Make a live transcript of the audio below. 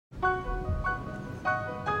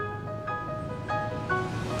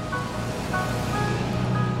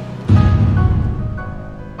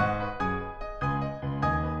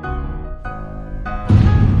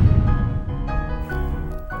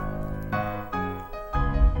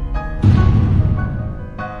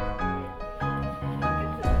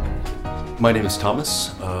My name is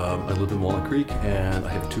Thomas. I live in Walnut Creek and I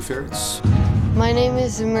have 2 ferrets. My name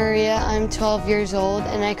is Maria. I'm 12 years old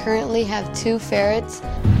and I currently have 2 ferrets.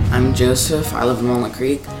 I'm Joseph. I live in Walnut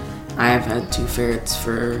Creek. I have had 2 ferrets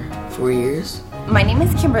for 4 years. My name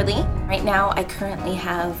is Kimberly. Right now I currently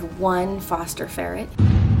have 1 foster ferret.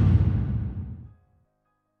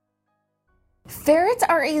 Ferrets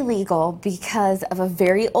are illegal because of a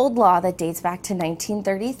very old law that dates back to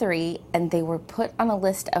 1933, and they were put on a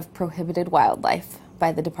list of prohibited wildlife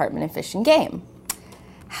by the Department of Fish and Game.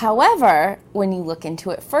 However, when you look into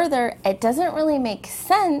it further, it doesn't really make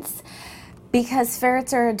sense because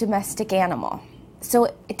ferrets are a domestic animal.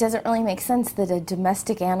 So it doesn't really make sense that a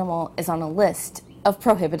domestic animal is on a list of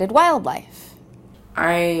prohibited wildlife.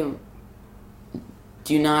 I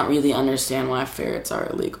do not really understand why ferrets are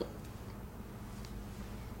illegal.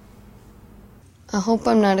 I hope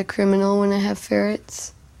I'm not a criminal when I have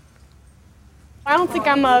ferrets. I don't think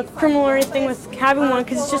I'm a criminal or anything with having one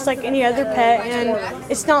because it's just like any other pet,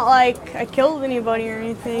 and it's not like I killed anybody or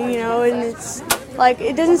anything, you know, and it's like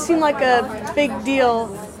it doesn't seem like a big deal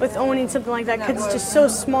with owning something like that because it's just so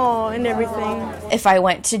small and everything. If I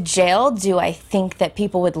went to jail, do I think that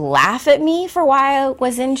people would laugh at me for why I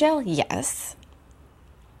was in jail? Yes.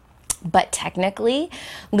 But technically,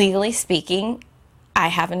 legally speaking, I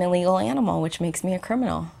have an illegal animal, which makes me a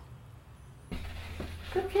criminal.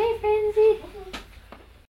 Okay, Frenzy.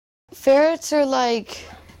 Ferrets are like,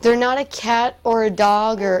 they're not a cat or a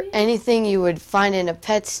dog or anything you would find in a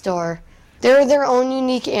pet store. They're their own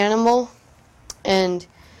unique animal, and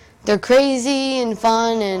they're crazy and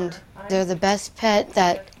fun, and they're the best pet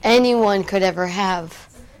that anyone could ever have.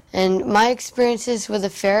 And my experiences with a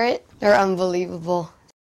ferret are unbelievable.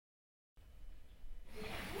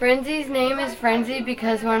 Frenzy's name is Frenzy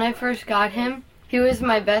because when I first got him, he was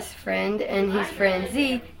my best friend, and he's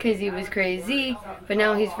Frenzy because he was crazy, but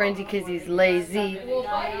now he's Frenzy because he's lazy.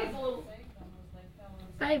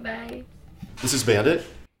 Bye-bye. This is Bandit,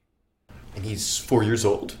 and he's 4 years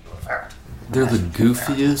old. They're the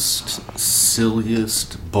goofiest,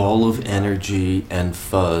 silliest ball of energy and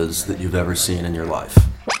fuzz that you've ever seen in your life.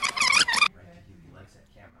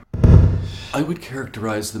 I would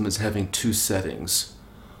characterize them as having 2 settings.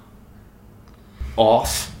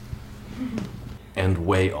 Off and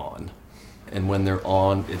way on. And when they're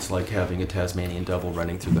on, it's like having a Tasmanian devil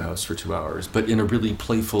running through the house for 2 hours, but in a really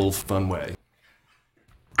playful, fun way.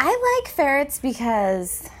 I like ferrets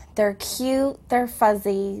because they're cute, they're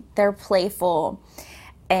fuzzy, they're playful,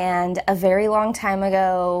 and a very long time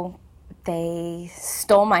ago, they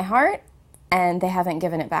stole my heart, and they haven't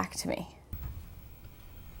given it back to me.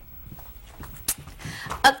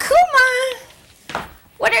 Akuma!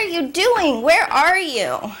 What are you doing? Where are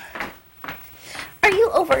you? Are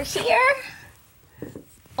you over here?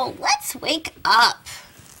 Oh, let's wake up.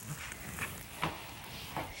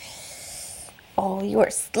 Oh,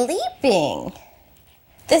 you're sleeping.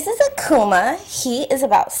 This is Akuma. He is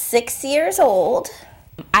about 6 years old.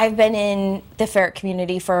 I've been in the ferret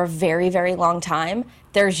community for a very, very long time.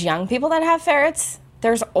 There's young people that have ferrets.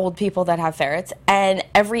 There's old people that have ferrets. And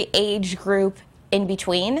every age group in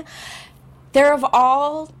between. They're of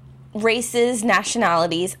all races,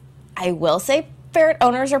 nationalities. I will say ferret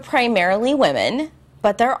owners are primarily women,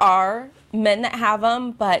 but there are men that have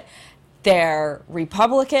them, but they're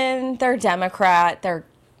Republican, they're Democrat, they're,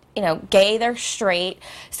 gay, they're straight.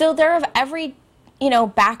 So they're of every,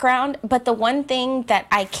 background, but the one thing that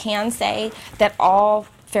I can say that all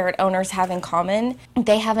ferret owners have in common,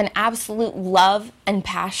 they have an absolute love and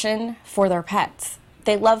passion for their pets.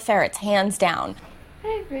 They love ferrets, hands down.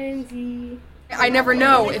 Hi, Frenzy. I never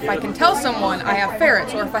know if I can tell someone I have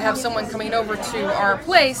ferrets, or if I have someone coming over to our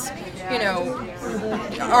place,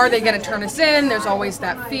 are they going to turn us in? There's always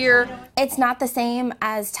that fear. It's not the same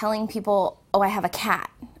as telling people, oh, I have a cat,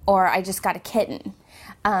 or I just got a kitten.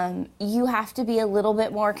 You have to be a little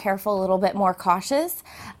bit more careful, a little bit more cautious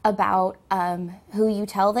about who you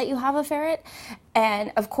tell that you have a ferret.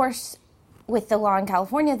 And of course, with the law in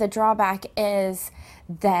California, the drawback is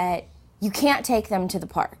that you can't take them to the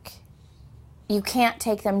park. You can't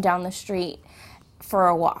take them down the street for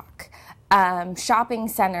a walk. Shopping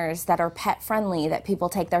centers that are pet friendly that people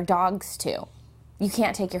take their dogs to, you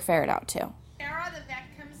can't take your ferret out to. Sarah, the vet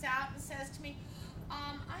comes out and says to me,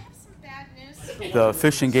 I have some bad news. The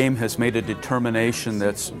Fish and Game has made a determination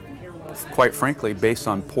that's, quite frankly, based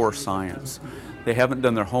on poor science. They haven't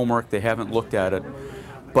done their homework, they haven't looked at it,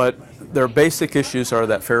 but their basic issues are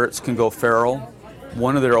that ferrets can go feral.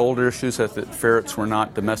 One of their older issues is that ferrets were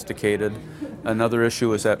not domesticated. Another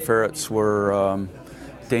issue is that ferrets were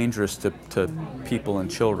dangerous to people and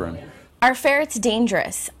children. Are ferrets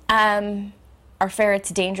dangerous? Are ferrets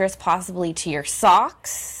dangerous possibly to your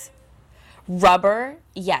socks? Rubber?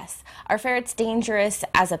 Yes. Are ferrets dangerous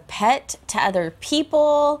as a pet to other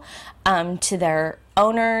people, to their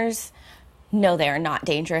owners? No, they are not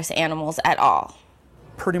dangerous animals at all.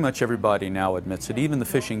 Pretty much everybody now admits it. Even the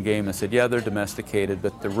Fish and Game has said, yeah, they're domesticated,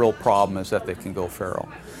 but the real problem is that they can go feral.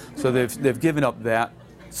 So they've given up that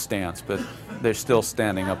stance, but they're still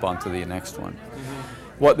standing up onto the next one.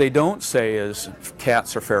 What they don't say is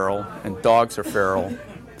cats are feral, and dogs are feral,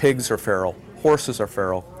 pigs are feral, horses are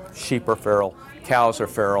feral, sheep are feral, cows are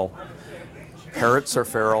feral, parrots are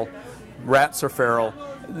feral, rats are feral.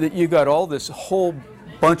 You got all this whole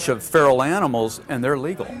bunch of feral animals, and they're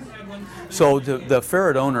legal. So the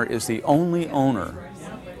ferret owner is the only owner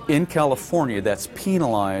in California that's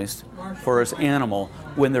penalized for his animal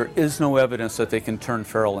when there is no evidence that they can turn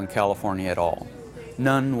feral in California at all.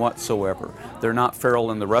 None whatsoever. They're not feral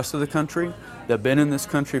in the rest of the country. They've been in this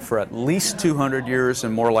country for at least 200 years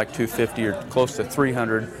and more like 250 or close to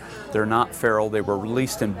 300. They're not feral. They were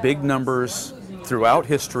released in big numbers throughout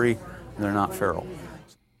history. They're not feral.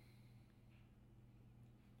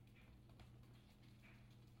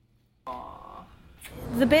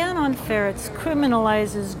 The ban on ferrets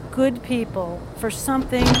criminalizes good people for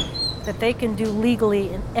something that they can do legally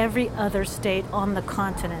in every other state on the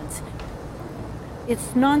continent.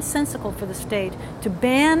 It's nonsensical for the state to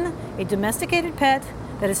ban a domesticated pet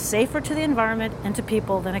that is safer to the environment and to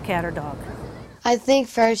people than a cat or dog. I think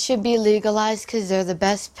ferrets should be legalized because they're the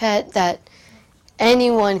best pet that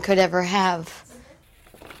anyone could ever have.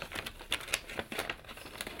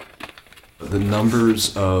 The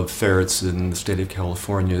numbers of ferrets in the state of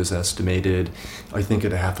California is estimated, I think,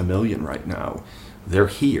 at 500,000 right now. They're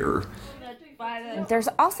here. There's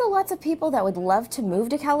also lots of people that would love to move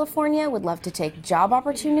to California, would love to take job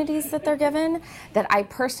opportunities that they're given, that I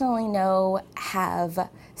personally know have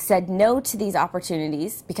said no to these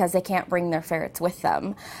opportunities because they can't bring their ferrets with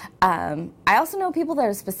them. I also know people that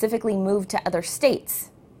have specifically moved to other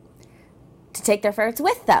states to take their ferrets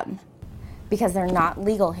with them because they're not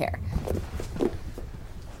legal here.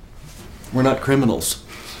 We're not criminals.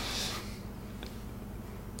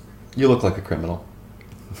 You look like a criminal.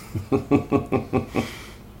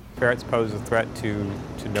 Ferrets pose a threat to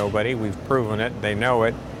nobody. We've proven it. They know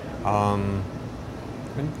it. And,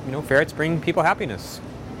 ferrets bring people happiness.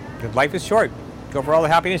 Life is short. Go for all the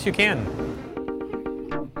happiness you can.